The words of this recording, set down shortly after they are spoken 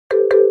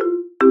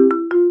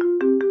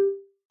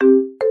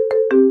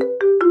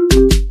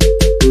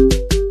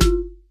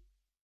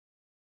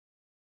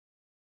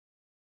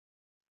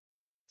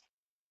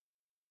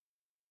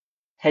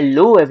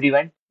Hello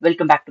everyone,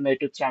 welcome back to my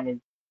YouTube channel.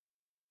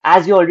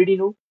 As you already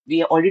know,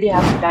 we already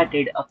have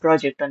started a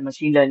project on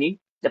machine learning.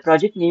 The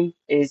project name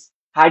is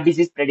Heart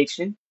Disease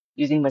Prediction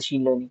using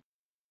machine learning.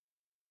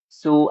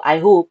 So I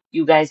hope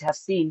you guys have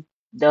seen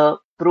the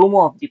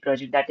promo of the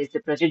project, that is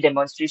the project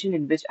demonstration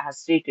in which I have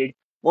stated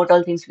what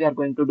all things we are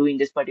going to do in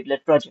this particular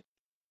project.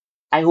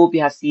 I hope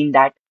you have seen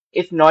that.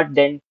 If not,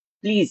 then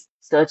please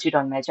search it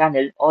on my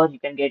channel or you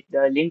can get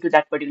the link to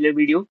that particular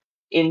video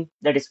in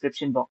the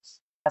description box.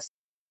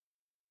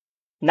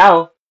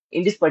 Now,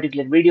 in this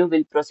particular video,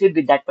 we'll proceed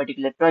with that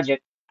particular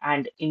project.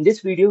 And in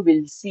this video,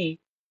 we'll see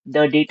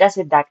the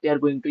dataset that we are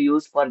going to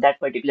use for that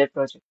particular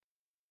project.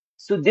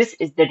 So this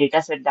is the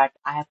dataset that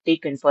I have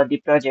taken for the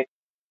project.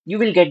 You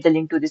will get the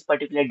link to this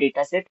particular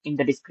dataset in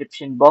the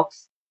description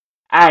box.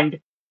 And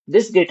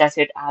this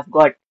dataset I have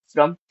got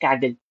from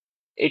Kaggle.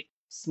 Its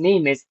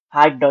name is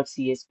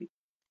heart.csv.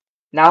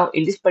 Now,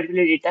 in this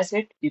particular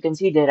dataset, you can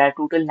see there are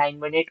total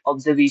 918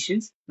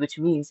 observations, which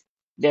means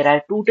there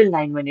are total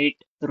 918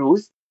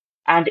 rows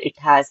and it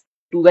has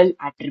 12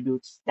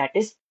 attributes, that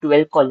is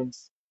 12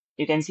 columns.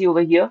 You can see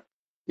over here,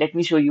 let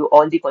me show you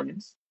all the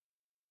columns.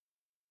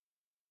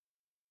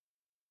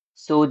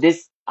 So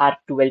these are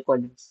 12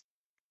 columns.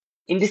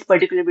 In this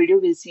particular video,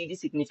 we'll see the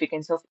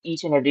significance of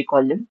each and every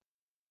column.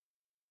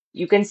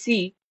 You can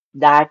see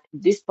that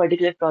this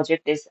particular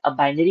project is a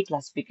binary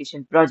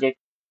classification project.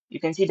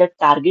 You can see the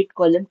target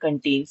column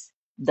contains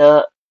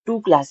the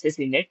two classes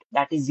in it,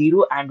 that is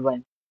 0 and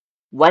 1.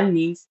 1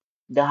 means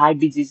the heart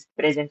disease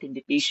present in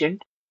the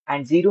patient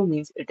and 0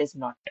 means it is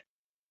not.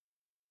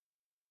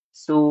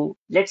 So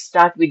let's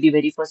start with the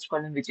very first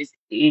column, which is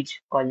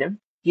age column.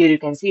 Here you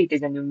can see it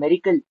is a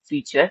numerical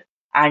feature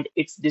and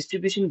its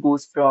distribution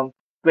goes from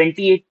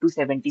 28 to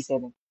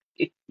 77.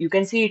 You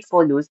can see it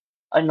follows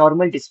a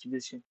normal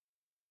distribution.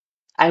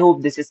 I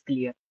hope this is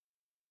clear.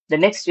 The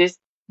next is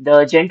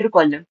the gender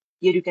column.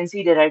 Here you can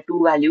see there are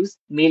two values,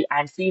 male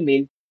and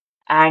female,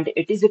 and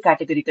it is a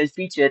categorical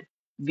feature.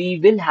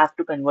 We will have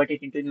to convert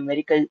it into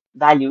numerical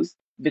values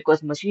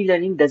because machine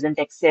learning doesn't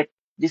accept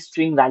the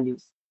string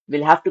values.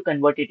 We'll have to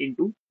convert it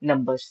into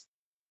numbers.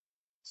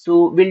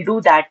 So we'll do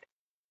that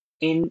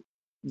in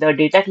the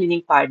data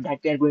cleaning part that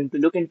we are going to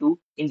look into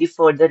in the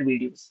further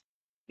videos.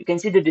 You can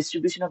see the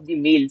distribution of the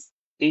males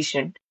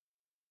patient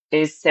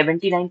is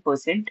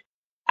 79%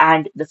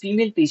 and the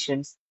female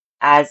patients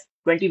as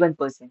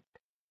 21%.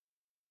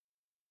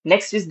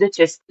 Next is the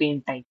chest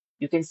pain type.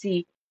 You can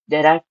see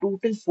there are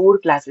total four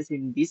classes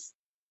in this.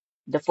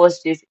 The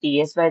first is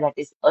ASY, that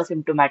is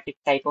asymptomatic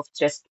type of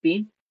chest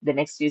pain. The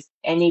next is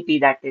NAP,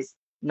 that is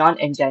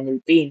non-anginal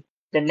pain.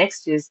 The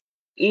next is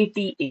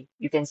ATA.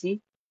 You can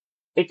see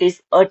it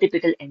is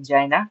atypical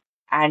angina.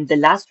 And the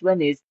last one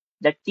is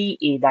the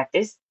TA, that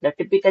is the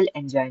typical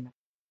angina.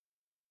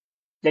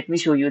 Let me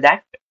show you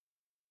that.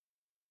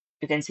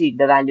 You can see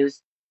the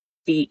values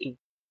TA.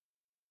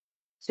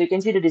 So you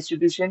can see the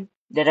distribution.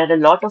 There are a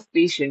lot of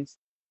patients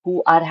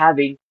who are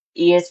having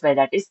ASY,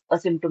 that is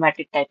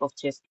asymptomatic type of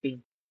chest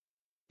pain.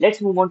 Let's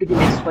move on to the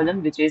next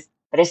column, which is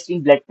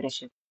resting blood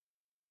pressure.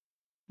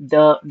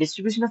 The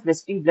distribution of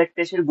resting blood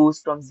pressure goes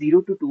from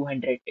 0 to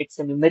 200. It's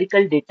a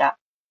numerical data.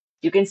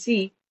 You can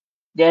see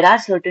there are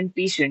certain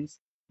patients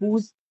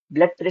whose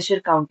blood pressure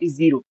count is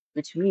 0,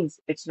 which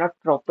means it's not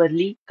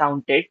properly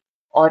counted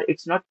or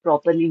it's not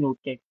properly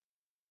noted.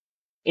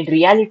 In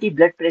reality,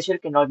 blood pressure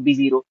cannot be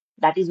 0.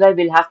 That is why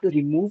we'll have to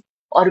remove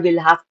or we'll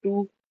have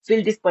to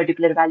fill these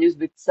particular values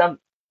with some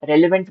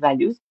relevant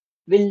values.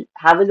 We'll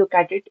have a look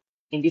at it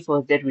in the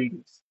further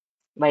videos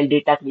while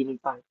data cleaning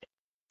part.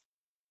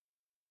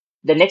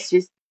 The next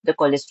is the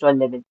cholesterol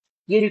level.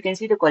 Here you can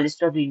see the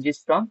cholesterol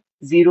ranges from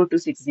 0 to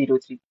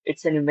 603.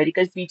 It's a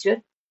numerical feature.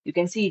 You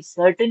can see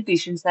certain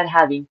patients are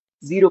having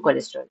zero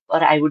cholesterol,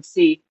 or I would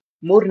say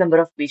more number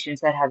of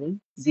patients are having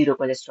zero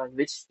cholesterol,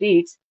 which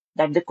states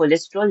that the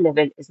cholesterol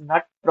level is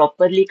not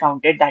properly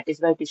counted. That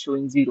is why it is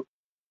showing 0.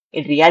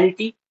 In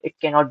reality, it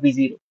cannot be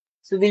 0.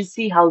 So we'll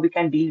see how we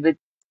can deal with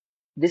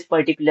this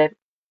particular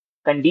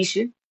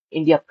condition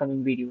in the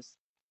upcoming videos.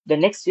 The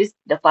next is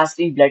the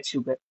fasting blood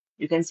sugar.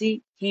 You can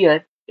see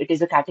here it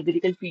is a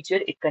categorical feature.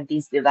 It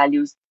contains the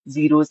values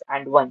zeros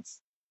and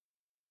ones.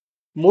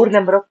 More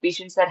number of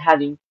patients are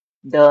having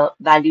the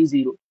value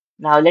 0.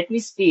 Now let me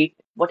state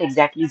what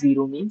exactly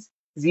 0 means.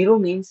 0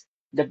 means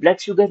the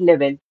blood sugar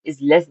level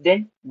is less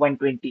than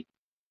 120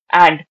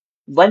 and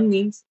 1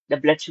 means the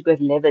blood sugar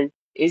level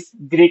is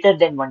greater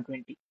than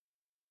 120.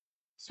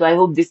 So I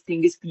hope this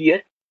thing is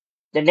clear.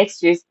 The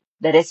next is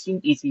the resting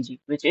ECG,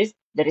 which is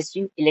the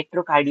resting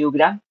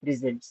electrocardiogram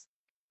results.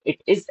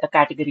 It is a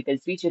categorical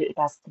feature. It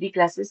has three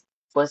classes.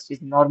 First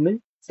is normal,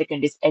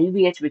 second is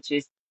LVH, which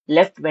is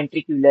left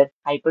ventricular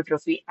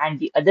hypertrophy, and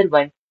the other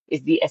one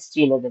is the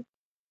ST level.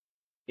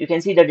 You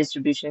can see the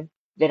distribution.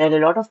 There are a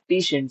lot of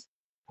patients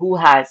who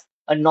has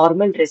a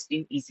normal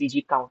resting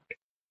ECG count.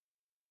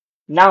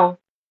 Now,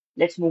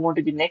 let's move on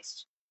to the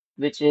next,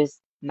 which is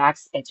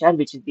max HR,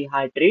 which is the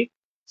heart rate.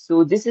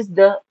 So this is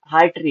the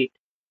heart rate,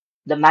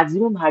 the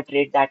maximum heart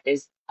rate that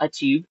is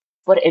achieved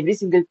for every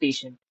single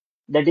patient.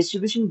 The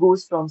distribution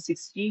goes from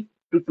 60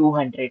 to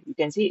 200. You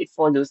can see it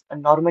follows a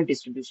normal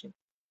distribution.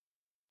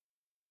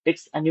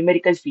 It's a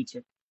numerical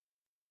feature.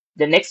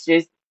 The next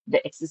is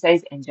the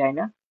exercise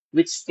angina,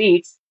 which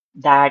states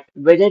that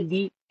whether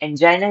the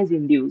angina is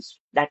induced,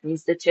 that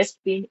means the chest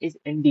pain is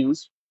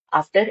induced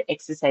after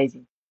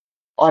exercising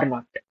or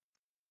not.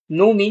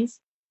 No means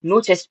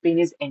no chest pain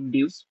is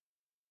induced,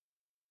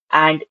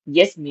 and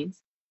yes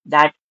means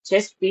that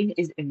chest pain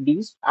is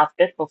induced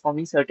after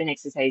performing certain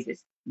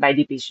exercises by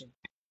the patient.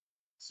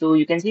 So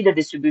you can see the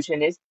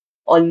distribution is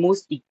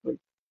almost equal.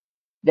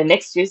 The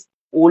next is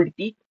old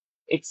peak.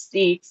 It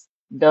states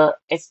the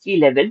ST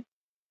level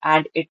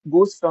and it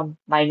goes from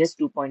minus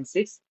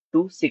 2.6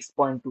 to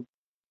 6.2.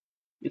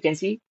 You can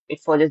see it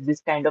follows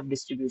this kind of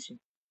distribution.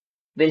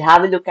 We'll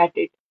have a look at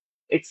it,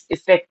 its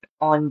effect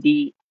on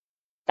the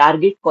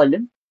target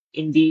column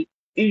in the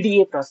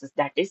EDA process,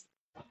 that is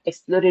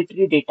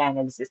exploratory data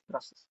analysis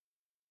process.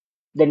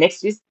 The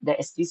next is the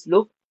ST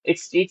slope. It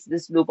states the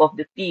slope of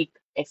the peak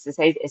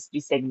exercise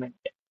ST segment.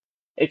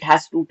 It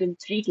has total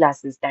three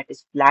classes, that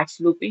is flat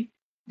sloping,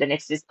 the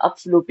next is up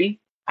sloping,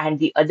 and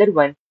the other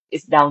one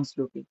is down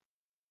sloping.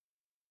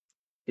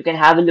 You can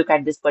have a look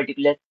at this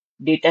particular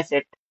data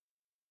set.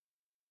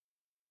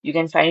 You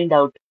can find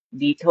out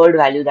the third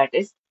value, that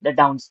is the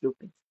down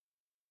sloping.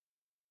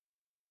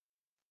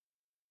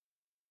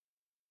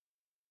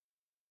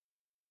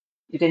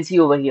 You can see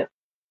over here,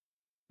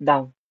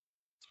 down.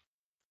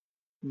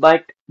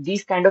 But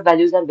these kind of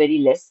values are very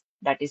less,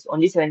 that is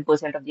only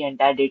 7% of the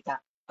entire data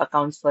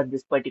accounts for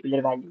this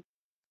particular value.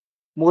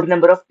 More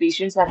number of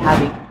patients are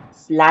having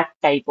flat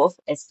type of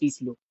ST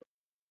slope.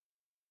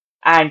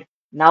 And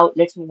now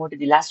let's move on to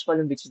the last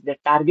column, which is the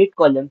target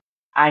column.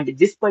 And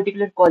this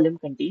particular column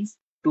contains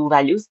two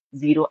values,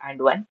 0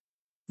 and 1.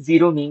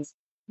 0 means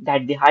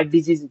that the heart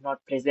disease is not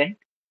present,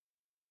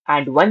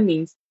 and 1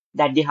 means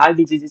that the heart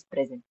disease is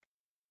present.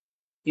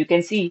 You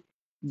can see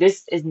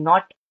this is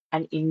not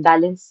an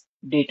imbalanced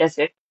data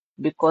set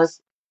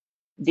because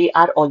they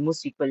are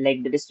almost equal,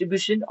 like the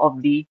distribution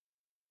of the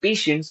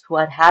patients who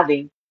are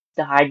having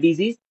the heart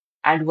disease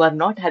and who are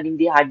not having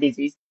the heart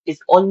disease is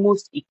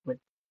almost equal.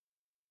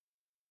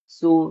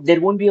 So there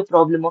won't be a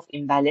problem of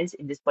imbalance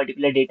in this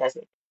particular data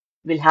set.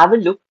 We'll have a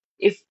look.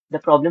 If the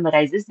problem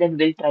arises, then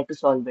we'll try to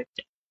solve it.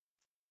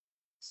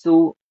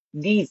 So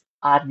these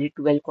are the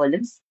 12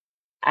 columns,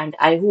 and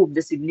I hope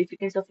the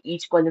significance of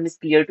each column is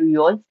clear to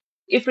you all.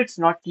 If it's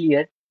not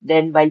clear,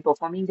 then while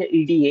performing the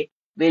EDA,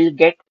 we'll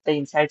get the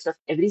insights of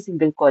every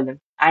single column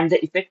and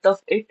the effect of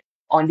it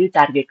on the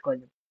target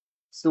column.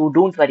 So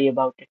don't worry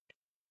about it.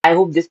 I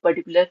hope this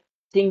particular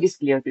thing is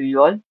clear to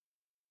you all.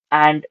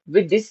 And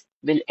with this,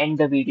 we'll end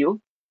the video.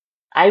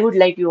 I would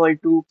like you all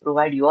to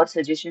provide your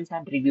suggestions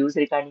and reviews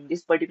regarding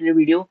this particular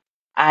video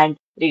and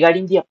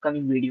regarding the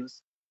upcoming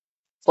videos.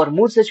 For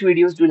more such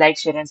videos, do like,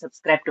 share and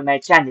subscribe to my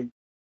channel.